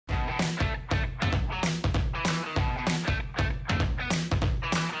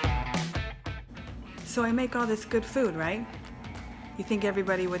So I make all this good food, right? You think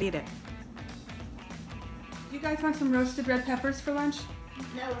everybody would eat it? Do you guys want some roasted red peppers for lunch?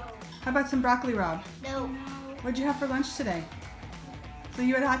 No. How about some broccoli, Rob? No. What'd you have for lunch today? So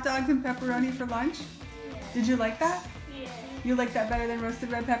you had hot dogs and pepperoni for lunch? Did you like that? Yeah. You like that better than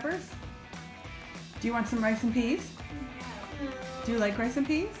roasted red peppers? Do you want some rice and peas? No. Do you like rice and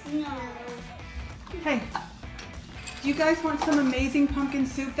peas? No. Hey, do you guys want some amazing pumpkin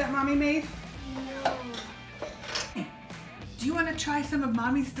soup that Mommy made? No. Hey, do you want to try some of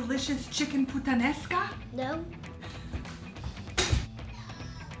Mommy's delicious chicken puttanesca? No.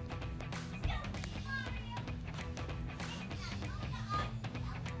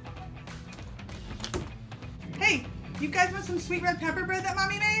 Hey, you guys want some sweet red pepper bread that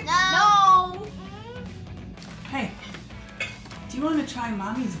Mommy made? No. Hey, do you want to try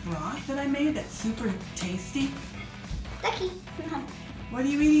Mommy's broth that I made that's super tasty? Ducky. What are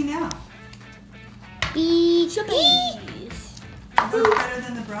you eating now? Bees. Is that better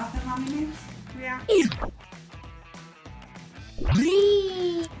than the broth that Mommy makes? Yeah.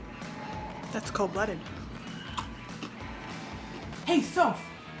 That's cold-blooded. Hey, Soph,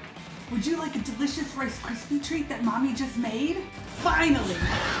 would you like a delicious Rice Krispie treat that Mommy just made? Finally!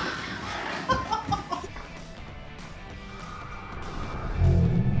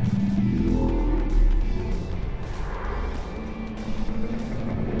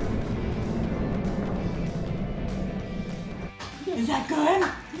 Is that good?